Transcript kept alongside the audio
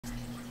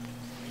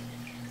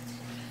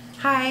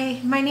Hi,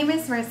 my name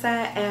is Marissa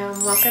and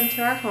welcome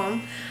to our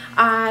home.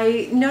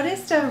 I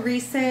noticed a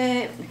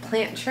recent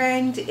plant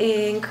trend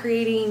in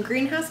creating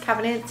greenhouse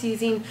cabinets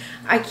using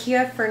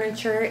Ikea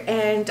furniture,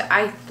 and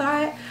I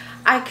thought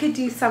I could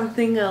do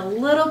something a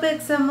little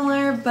bit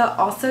similar but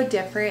also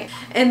different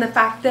in the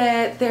fact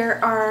that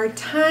there are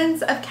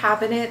tons of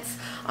cabinets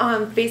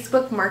on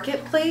Facebook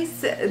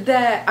Marketplace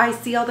that I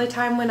see all the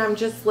time when I'm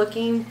just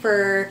looking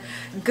for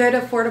good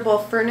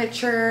affordable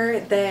furniture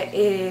that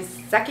is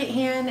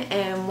secondhand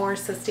and more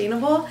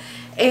sustainable.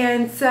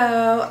 And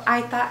so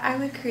I thought I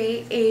would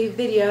create a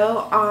video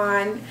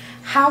on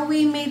how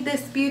we made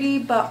this beauty,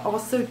 but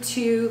also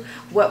to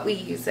what we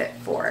use it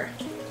for.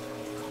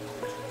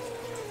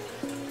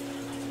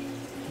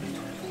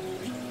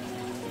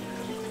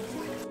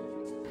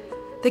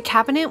 The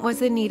cabinet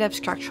was in need of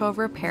structural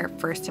repair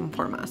first and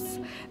foremost.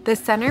 The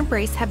center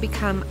brace had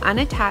become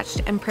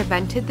unattached and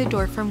prevented the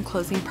door from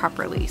closing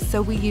properly,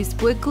 so we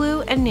used wood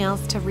glue and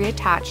nails to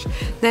reattach,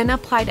 then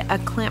applied a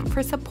clamp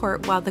for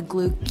support while the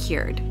glue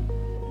cured.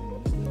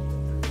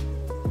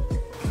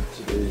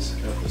 Today's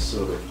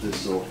episode of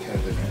This Old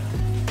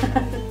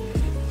Cabinet.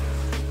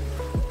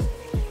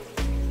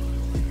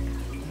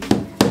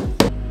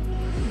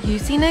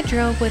 Using a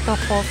drill with a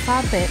hole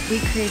saw bit, we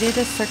created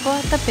a circle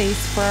at the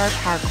base for our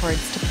power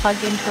cords to plug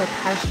into a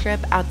power strip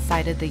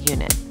outside of the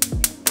unit.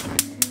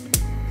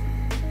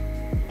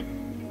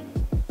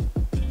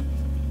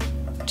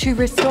 To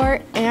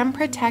restore and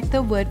protect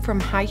the wood from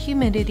high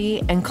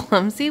humidity and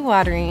clumsy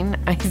watering,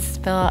 I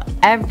spill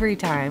every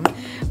time,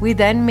 we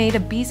then made a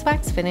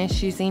beeswax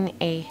finish using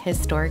a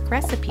historic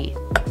recipe.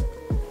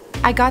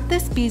 I got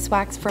this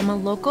beeswax from a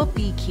local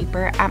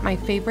beekeeper at my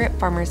favorite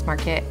farmer's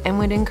market and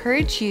would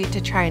encourage you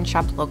to try and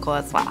shop local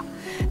as well.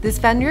 This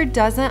vendor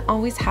doesn't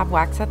always have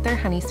wax at their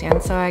honey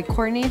stand, so I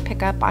coordinated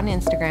pickup on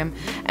Instagram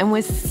and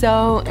was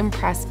so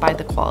impressed by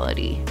the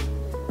quality.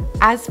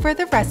 As for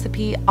the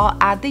recipe, I'll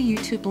add the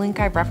YouTube link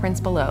I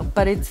referenced below,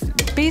 but it's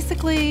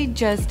basically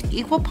just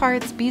equal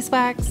parts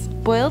beeswax,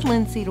 boiled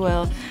linseed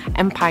oil,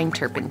 and pine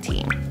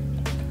turpentine.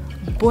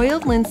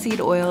 Boiled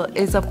linseed oil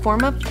is a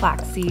form of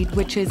flaxseed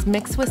which is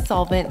mixed with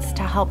solvents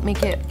to help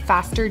make it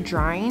faster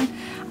drying,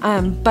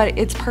 but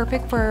it's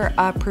perfect for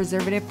a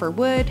preservative for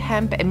wood,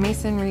 hemp, and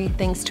masonry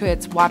thanks to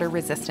its water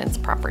resistance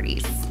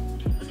properties.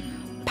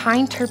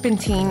 Pine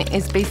turpentine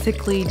is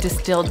basically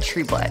distilled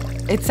tree blood.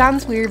 It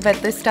sounds weird, but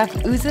this stuff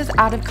oozes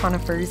out of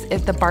conifers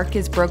if the bark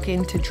is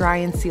broken to dry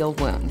and seal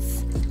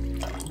wounds.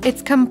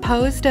 It's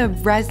composed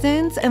of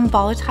resins and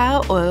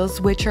volatile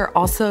oils, which are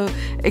also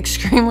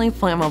extremely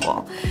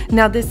flammable.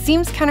 Now, this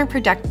seems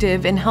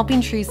counterproductive in helping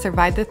trees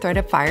survive the threat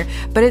of fire,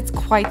 but it's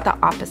quite the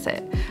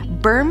opposite.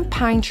 Burned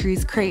pine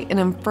trees create an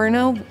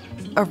inferno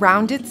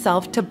around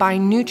itself to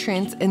bind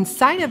nutrients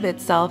inside of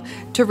itself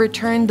to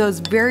return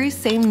those very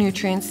same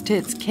nutrients to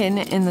its kin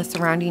in the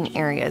surrounding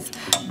areas,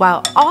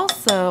 while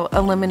also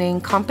eliminating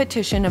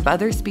competition of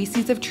other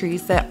species of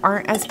trees that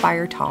aren't as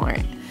fire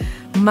tolerant.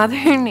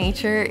 Mother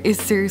Nature is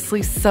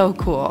seriously so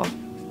cool.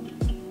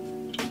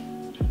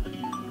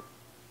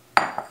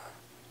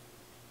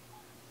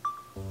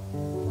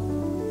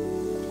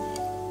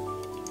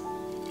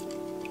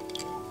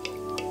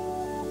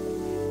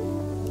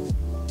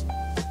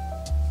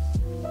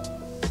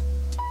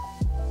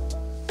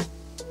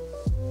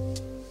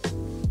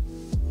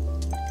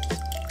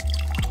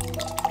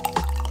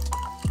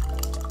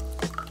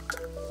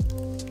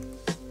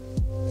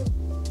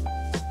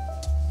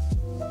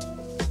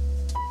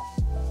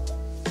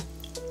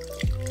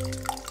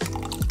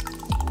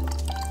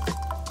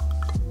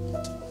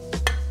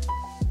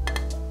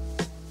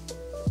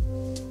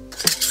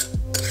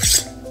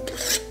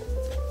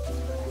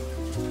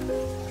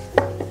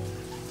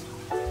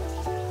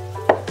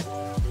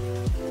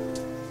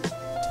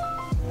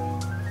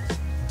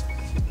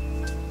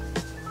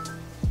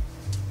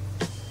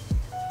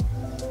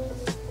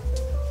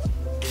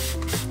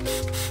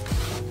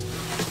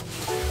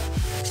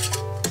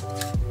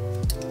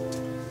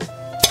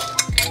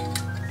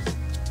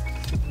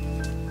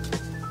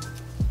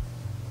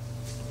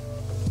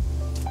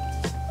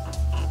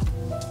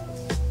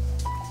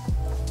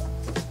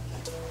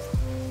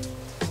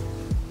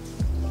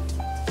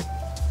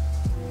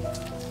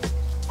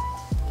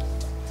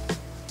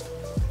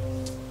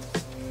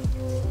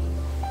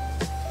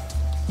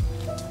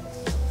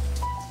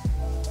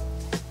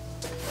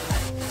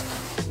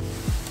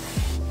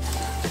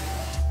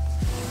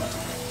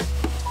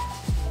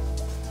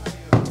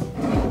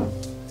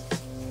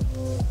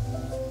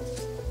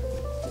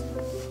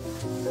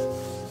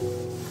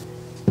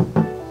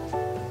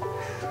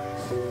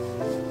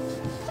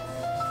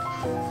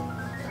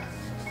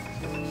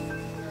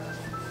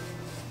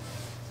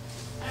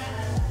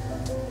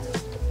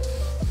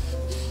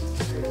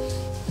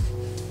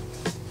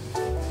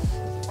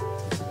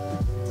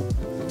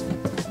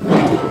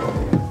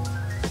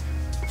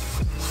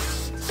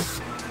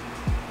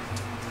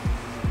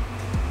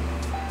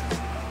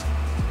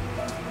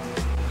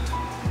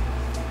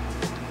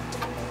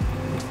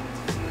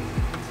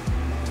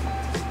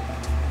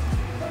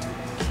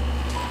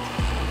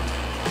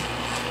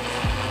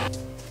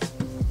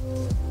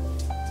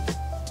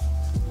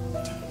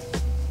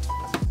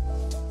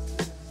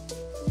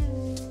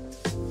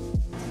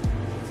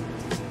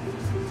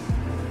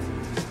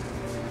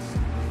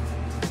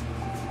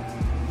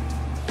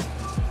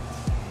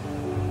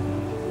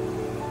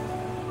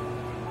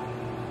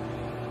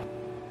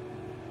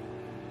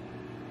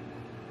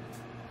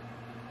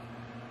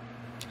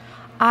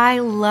 I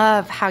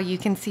love how you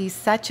can see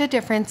such a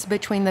difference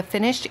between the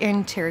finished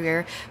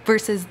interior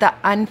versus the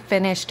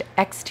unfinished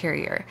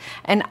exterior,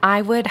 and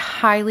I would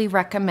highly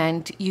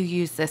recommend you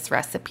use this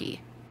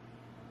recipe.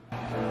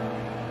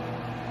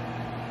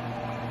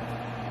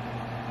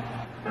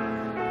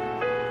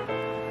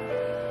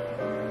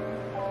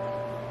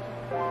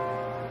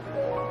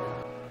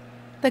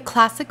 The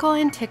classical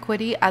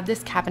antiquity of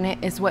this cabinet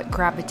is what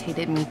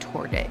gravitated me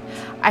toward it.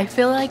 I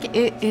feel like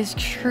it is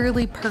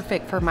truly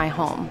perfect for my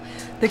home.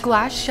 The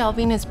glass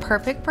shelving is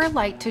perfect for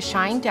light to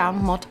shine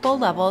down multiple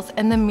levels,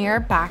 and the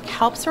mirror back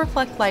helps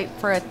reflect light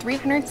for a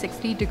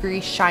 360-degree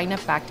shine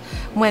effect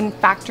when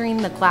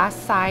factoring the glass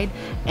side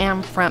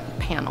and front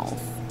panels.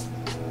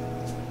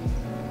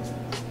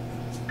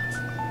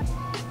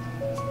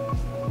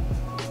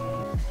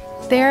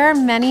 There are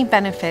many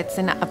benefits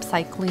in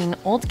upcycling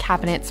old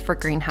cabinets for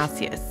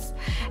greenhouse use.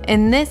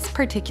 In this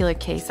particular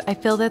case, I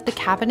feel that the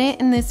cabinet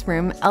in this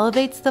room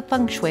elevates the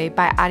feng shui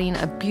by adding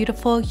a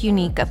beautiful,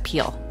 unique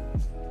appeal.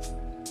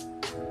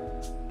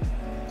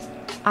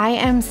 I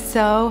am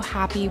so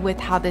happy with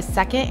how this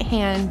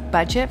second-hand,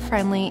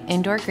 budget-friendly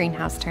indoor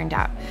greenhouse turned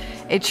out.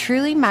 It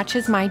truly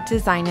matches my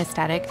design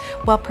aesthetic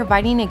while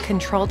providing a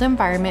controlled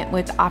environment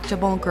with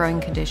optimal growing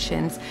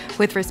conditions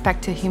with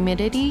respect to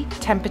humidity,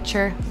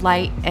 temperature,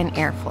 light, and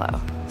airflow.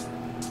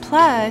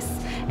 Plus,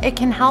 it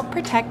can help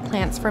protect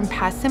plants from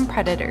pests and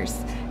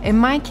predators. In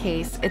my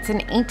case, it's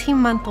an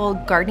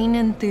 18-month-old gardening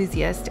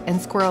enthusiast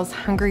and squirrels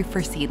hungry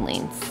for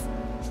seedlings.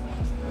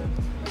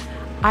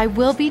 I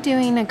will be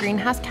doing a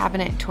greenhouse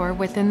cabinet tour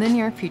within the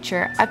near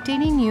future,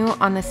 updating you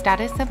on the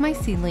status of my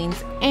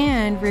seedlings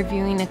and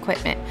reviewing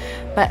equipment.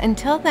 But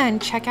until then,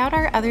 check out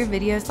our other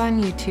videos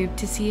on YouTube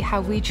to see how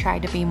we try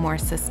to be more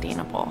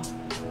sustainable.